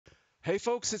Hey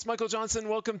folks, it's Michael Johnson.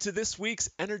 Welcome to this week's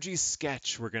Energy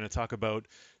Sketch. We're going to talk about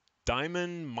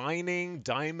diamond mining,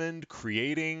 diamond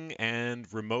creating, and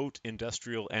remote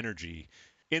industrial energy.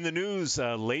 In the news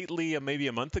lately, maybe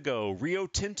a month ago, Rio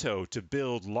Tinto to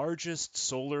build largest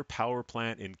solar power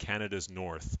plant in Canada's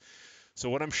north.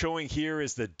 So what I'm showing here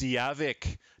is the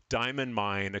Diavik diamond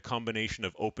mine, a combination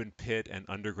of open pit and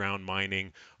underground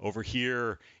mining over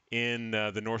here in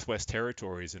the Northwest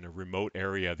Territories in a remote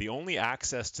area. The only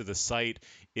access to the site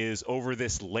is over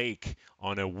this lake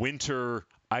on a winter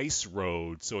ice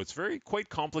road. So it's very quite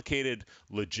complicated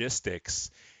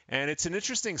logistics. And it's an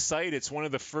interesting site. It's one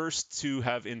of the first to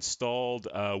have installed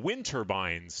wind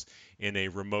turbines in a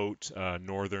remote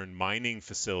northern mining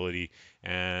facility.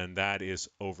 And that is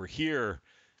over here.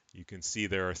 You can see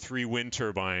there are 3 wind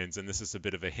turbines, and this is a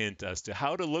bit of a hint as to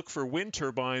how to look for wind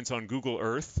turbines on Google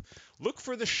Earth. Look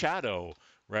for the shadow,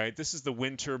 right? This is the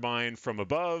wind turbine from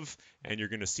above, and you're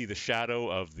going to see the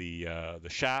shadow of the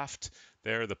shaft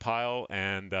there, the pile,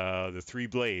 and the 3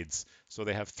 blades. So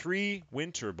they have 3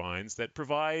 wind turbines that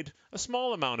provide a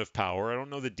small amount of power. I don't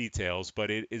know the details,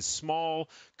 but it is small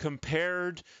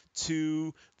compared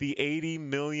to the 80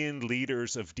 million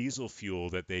liters of diesel fuel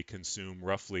that they consume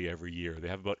roughly every year. They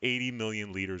have about 80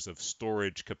 million liters of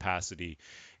storage capacity,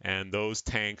 and those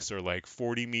tanks are like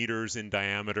 40 meters in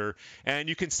diameter. And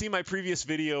you can see my previous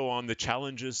video on the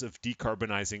challenges of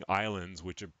decarbonizing islands,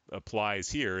 which applies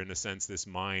here. In a sense, this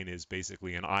mine is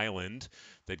basically an island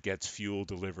that gets fuel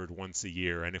delivered once a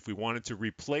year. And if we wanted to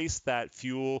replace that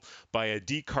fuel by a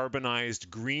decarbonized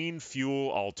green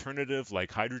fuel alternative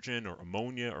like hydrogen or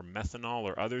ammonia or methanol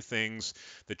or other things,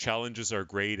 the challenges are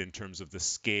great in terms of the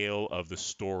scale of the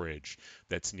storage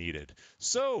that's needed.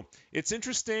 So it's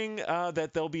interesting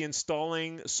that they'll be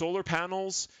installing solar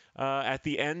panels at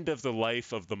the end of the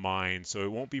life of the mine. So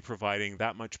it won't be providing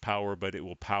that much power, but it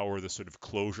will power the sort of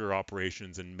closure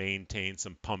operations and maintain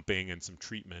some pumping and some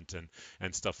treatment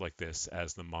and stuff like this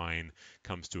as the mine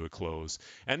comes to a close.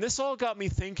 And this all got me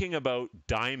thinking about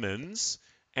diamonds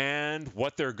and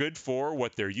what they're good for,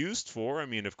 what they're used for. I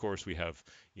mean, of course, we have,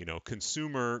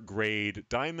 consumer grade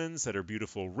diamonds that are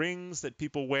beautiful rings that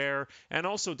people wear, and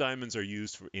also diamonds are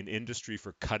used in industry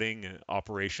for cutting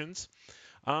operations.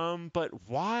 But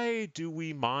why do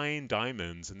we mine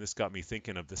diamonds? And this got me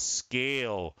thinking of the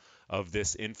scale of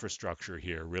this infrastructure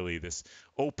here, really, this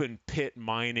open pit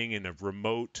mining in a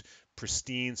remote,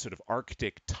 pristine sort of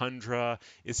Arctic tundra.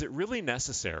 Is it really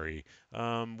necessary?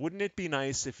 Wouldn't it be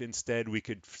nice if instead we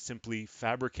could simply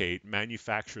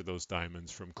manufacture those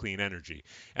diamonds from clean energy?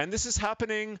 And this is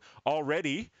happening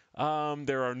already.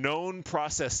 There are known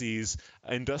processes,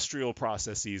 industrial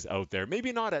processes out there,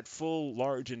 maybe not at full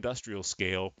large industrial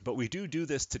scale, but we do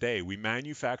this today. We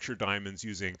manufacture diamonds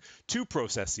using 2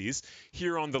 processes.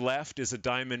 Here on the left is a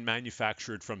diamond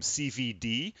manufactured from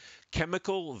CVD,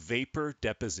 chemical vapor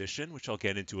deposition, which I'll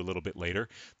get into a little bit later.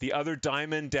 The other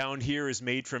diamond down here is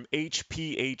made from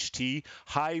HPHT,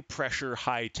 high pressure,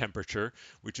 high temperature,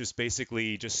 which is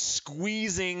basically just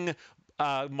squeezing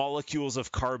molecules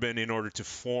of carbon in order to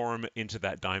form into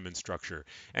that diamond structure.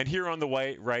 And here on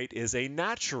the right is a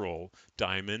natural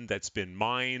diamond that's been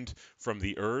mined from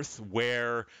the earth,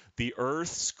 where the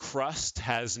earth's crust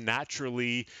has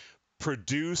naturally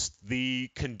produced the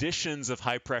conditions of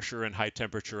high pressure and high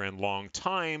temperature and long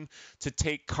time to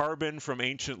take carbon from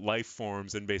ancient life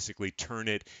forms and basically turn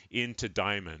it into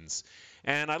diamonds.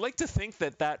 And I like to think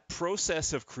that that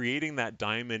process of creating that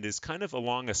diamond is kind of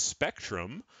along a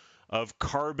spectrum of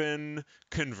carbon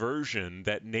conversion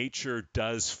that nature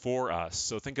does for us.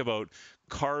 So think about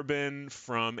carbon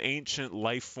from ancient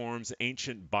life forms,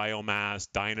 ancient biomass,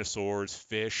 dinosaurs,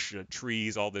 fish,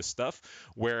 trees, all this stuff,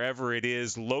 wherever it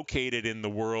is located in the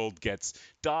world,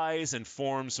 dies and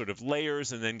forms sort of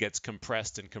layers and then gets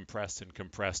compressed and compressed and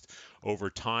compressed over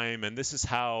time. And this is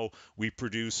how we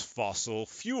produce fossil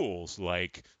fuels,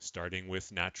 like starting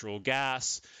with natural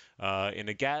gas. In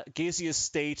a gaseous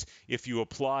state, if you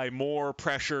apply more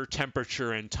pressure,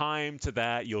 temperature, and time to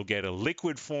that, you'll get a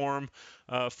liquid form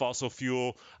fossil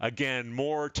fuel. Again,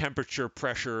 more temperature,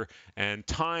 pressure, and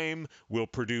time will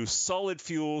produce solid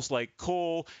fuels like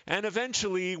coal, and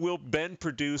eventually will then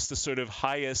produce the sort of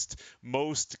highest,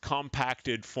 most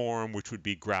compacted form, which would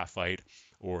be graphite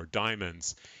or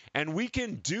diamonds. And we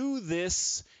can do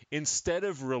this instead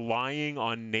of relying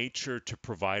on nature to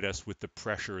provide us with the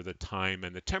pressure, the time,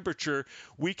 and the temperature.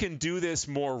 We can do this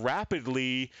more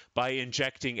rapidly by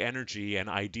injecting energy, and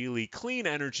ideally clean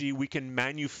energy. We can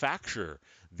manufacture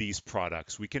these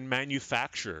products. We can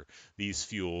manufacture these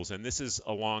fuels, and this is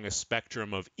along a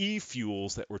spectrum of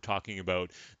e-fuels that we're talking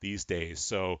about these days.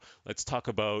 So let's talk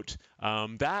about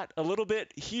that a little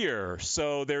bit here.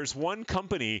 So there's one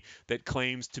company that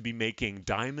claims to be making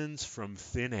diamonds from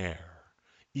thin air.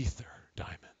 Ether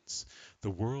diamonds, the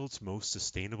world's most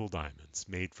sustainable diamonds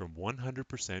made from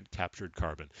 100% captured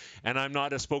carbon. And I'm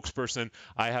not a spokesperson.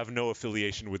 I have no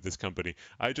affiliation with this company.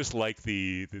 I just like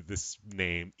this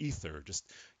name, Ether, just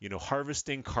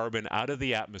harvesting carbon out of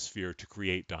the atmosphere to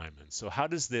create diamonds. So how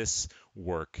does this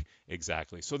work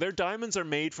exactly? So their diamonds are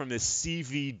made from this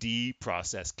CVD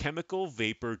process, chemical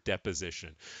vapor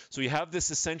deposition. So you have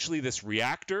this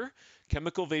reactor,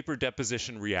 chemical vapor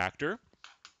deposition reactor,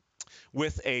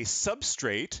 with a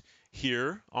substrate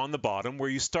here on the bottom where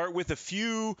you start with a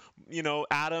few,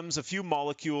 atoms, a few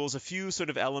molecules, a few sort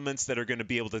of elements that are going to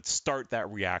be able to start that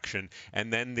reaction,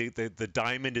 and then the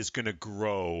diamond is going to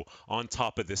grow on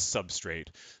top of this substrate.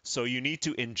 So you need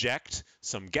to inject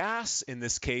some gas, in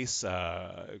this case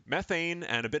methane,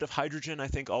 and a bit of hydrogen, I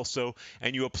think also,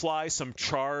 and you apply some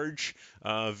charge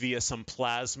via some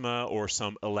plasma or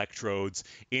some electrodes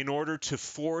in order to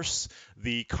force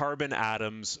the carbon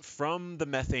atoms from the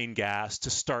methane gas to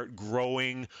start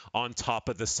growing on top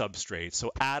of the substrate.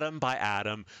 So atom by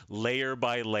atom, layer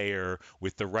by layer,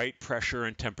 with the right pressure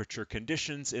and temperature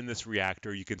conditions in this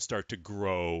reactor, you can start to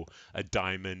grow a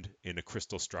diamond in a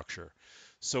crystal structure.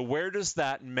 So where does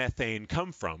that methane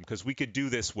come from? Because we could do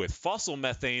this with fossil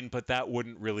methane, but that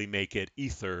wouldn't really make it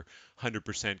ether,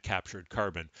 100% captured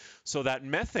carbon. So that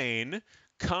methane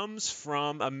comes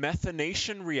from a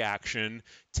methanation reaction,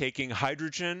 taking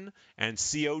hydrogen and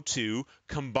CO2,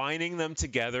 combining them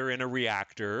together in a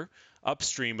reactor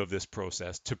upstream of this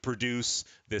process to produce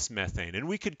this methane. And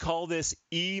we could call this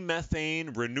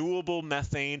e-methane, renewable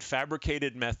methane,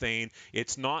 fabricated methane.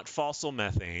 It's not fossil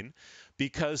methane,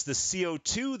 because the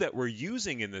CO2 that we're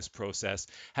using in this process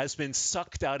has been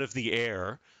sucked out of the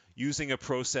air using a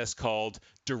process called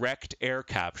direct air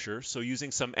capture. So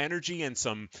using some energy and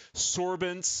some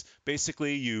sorbents,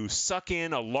 basically you suck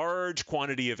in a large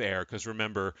quantity of air, because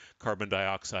remember, carbon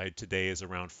dioxide today is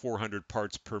around 400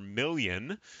 parts per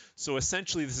million. So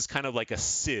essentially this is kind of like a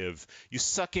sieve. You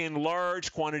suck in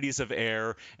large quantities of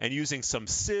air, and using some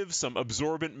sieve, some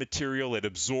absorbent material, it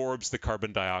absorbs the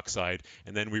carbon dioxide,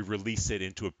 and then we release it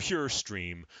into a pure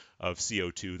stream of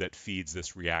CO2 that feeds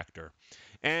this reactor.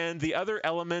 And the other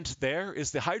element there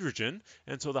is the hydrogen.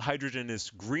 And so the hydrogen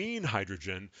is green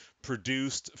hydrogen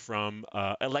produced from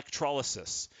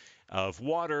electrolysis of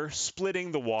water.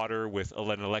 Splitting the water with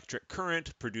an electric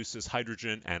current produces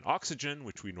hydrogen and oxygen,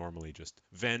 which we normally just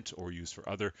vent or use for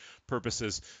other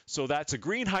purposes. So that's a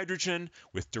green hydrogen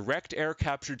with direct air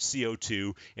captured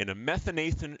CO2 in a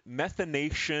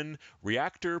methanation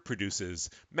reactor, produces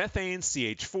methane,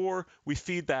 CH4. We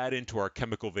feed that into our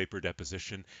chemical vapor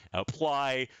deposition,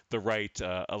 apply the right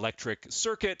electric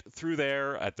circuit through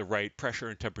there at the right pressure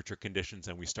and temperature conditions,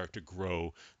 and we start to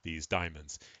grow these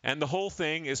diamonds. And the whole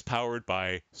thing is powered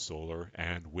by solar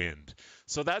and wind.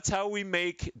 So that's how we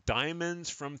make diamonds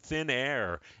from thin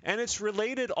air. And it's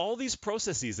related, all these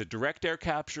processes, the direct air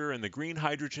capture and the green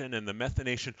hydrogen and the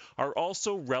methanation, are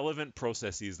also relevant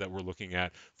processes that we're looking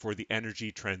at for the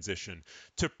energy transition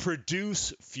to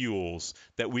produce fuels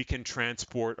that we can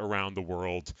transport around the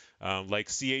world, like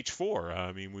CH4.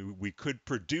 I mean, we could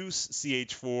produce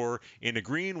CH4 in a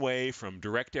green way from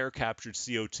direct air captured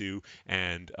CO2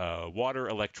 and water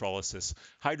electrolysis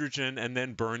hydrogen, and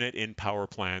then burn it in power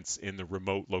plants in the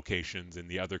remote locations in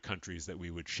the other countries that we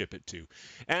would ship it to.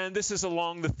 And this is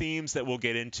along the themes that we'll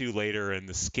get into later, and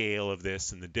the scale of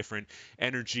this and the different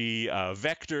energy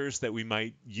vectors that we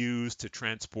might use to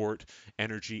transport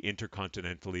energy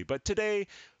intercontinentally. But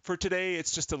for today,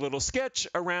 it's just a little sketch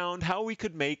around how we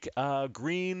could make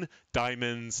green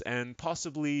diamonds and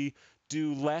possibly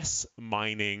do less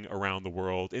mining around the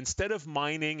world. Instead of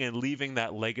mining and leaving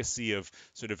that legacy of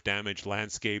sort of damaged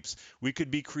landscapes, we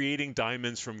could be creating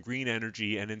diamonds from green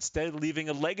energy, and instead leaving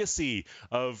a legacy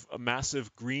of a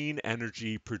massive green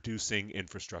energy producing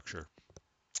infrastructure.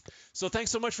 So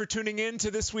thanks so much for tuning in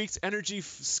to this week's Energy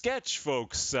Sketch,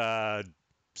 folks.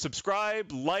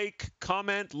 Subscribe, like,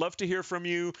 comment. Love to hear from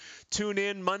you. Tune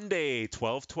in Monday,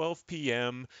 12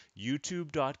 p.m.,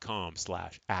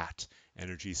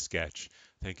 youtube.com/@EnergySketch.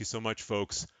 Thank you so much,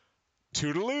 folks.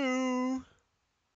 Toodaloo!